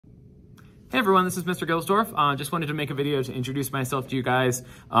Hey everyone, this is Mr. Gilsdorf. Just wanted to make a video to introduce myself to you guys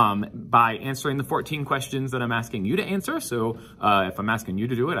by answering the 14 questions that I'm asking you to answer. So if I'm asking you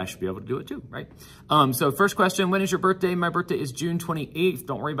to do it, I should be able to do it too, right? So first question, when is your birthday? My birthday is June 28th.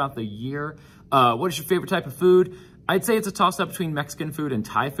 Don't worry about the year. What is your favorite type of food? I'd say it's a toss-up between Mexican food and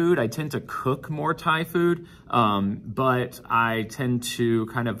Thai food. I tend to cook more Thai food, but I tend to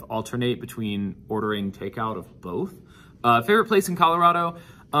kind of alternate between ordering takeout of both. Favorite place in Colorado?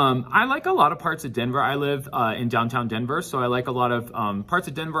 I like a lot of parts of Denver. I live in downtown Denver, so I like a lot of parts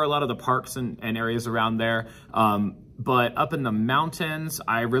of Denver, a lot of the parks and areas around there. But up in the mountains,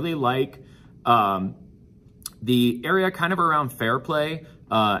 I really like the area kind of around Fairplay,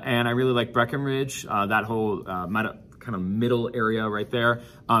 and I really like Breckenridge, that whole kind of middle area right there.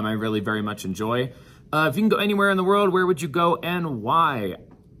 I really very much enjoy. If you can go anywhere in the world, where would you go and why?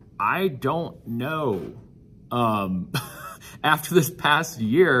 I don't know. After this past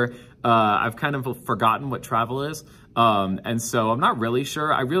year, I've kind of forgotten what travel is. And so I'm not really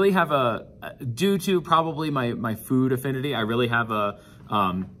sure. I really have due to probably my food affinity, I really have a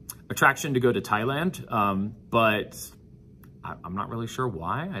attraction to go to Thailand. But I'm not really sure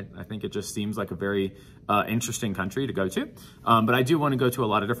why. I think it just seems like a very interesting country to go to. But I do want to go to a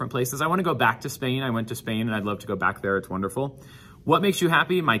lot of different places. I want to go back to Spain. I went to Spain and I'd love to go back there. It's wonderful. What makes you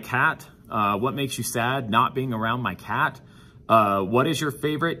happy? My cat. What makes you sad? Not being around my cat. What is your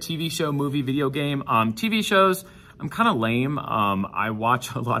favorite TV show, movie, video game? TV shows, I'm kind of lame. I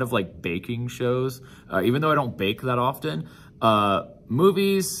watch a lot of like baking shows, even though I don't bake that often.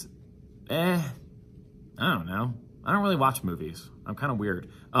 Movies, I don't know. I don't really watch movies. I'm kind of weird.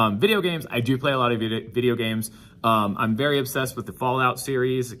 Video games, I do play a lot of video games. I'm very obsessed with the Fallout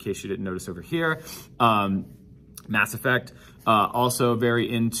series, in case you didn't notice over here. Mass Effect, also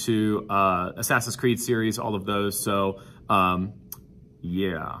very into Assassin's Creed series, all of those. So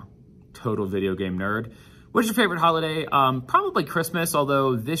yeah, total video game nerd. What's your favorite holiday? Probably Christmas,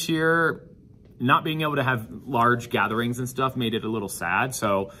 although this year, not being able to have large gatherings and stuff made it a little sad.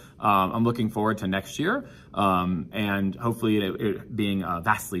 So I'm looking forward to next year and hopefully it being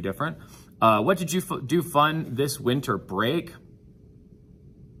vastly different. What did you do fun this winter break?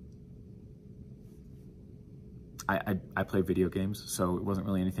 I play video games, so it wasn't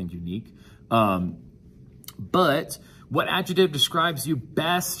really anything unique. But what adjective describes you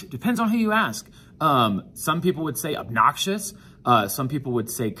best? Depends on who you ask. Some people would say obnoxious. Some people would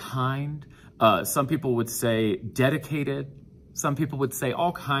say kind. Some people would say dedicated. Some people would say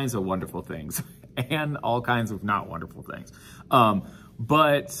all kinds of wonderful things and all kinds of not wonderful things.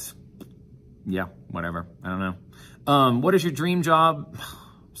 But yeah, whatever. I don't know. What is your dream job?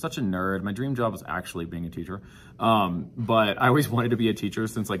 Such a nerd. My dream job was actually being a teacher. But I always wanted to be a teacher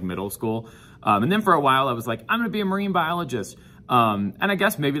since like middle school. And then for a while I was like, I'm gonna be a marine biologist. And I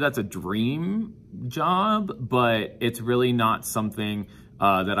guess maybe that's a dream job, but it's really not something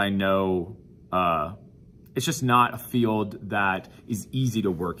that I know, it's just not a field that is easy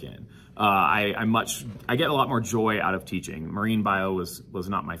to work in. I get a lot more joy out of teaching. Marine bio was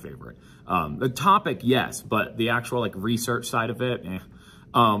not my favorite. The topic, yes, but the actual like research side of it,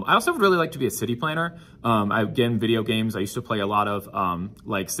 I also would really like to be a city planner. Again, video games, I used to play a lot of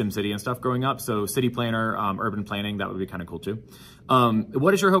like SimCity and stuff growing up. So city planner, urban planning, that would be kind of cool too.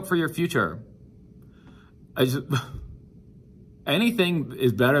 What is your hope for your future? Anything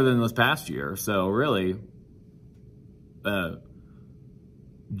is better than this past year. So really,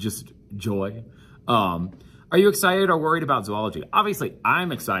 just joy. Are you excited or worried about zoology? Obviously,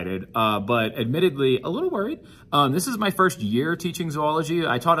 I'm excited, but admittedly, a little worried. This is my first year teaching zoology.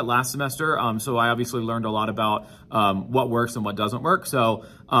 I taught it last semester, so I obviously learned a lot about what works and what doesn't work. So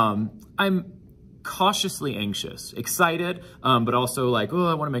I'm cautiously anxious, excited, but also like, oh,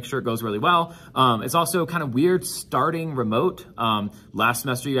 I want to make sure it goes really well. It's also kind of weird starting remote. Last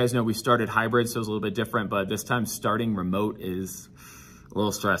semester, you guys know we started hybrid, so it was a little bit different, but this time starting remote is a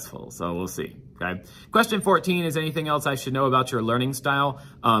little stressful, so we'll see, okay? Question 14, is anything else I should know about your learning style?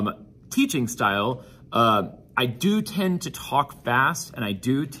 Teaching style, I do tend to talk fast and I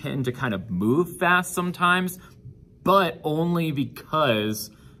do tend to kind of move fast sometimes, but only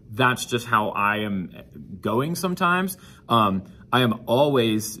because that's just how I am going sometimes. I am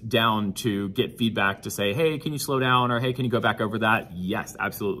always down to get feedback to say, hey, can you slow down? Or hey, can you go back over that? Yes,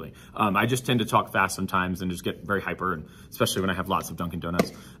 absolutely. I just tend to talk fast sometimes and just get very hyper, and especially when I have lots of Dunkin'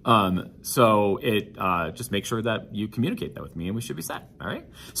 Donuts. So just make sure that you communicate that with me and we should be set, all right?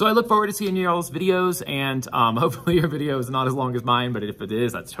 So I look forward to seeing y'all's videos, and hopefully your video is not as long as mine, but if it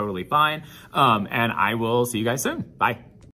is, that's totally fine. And I will see you guys soon. Bye.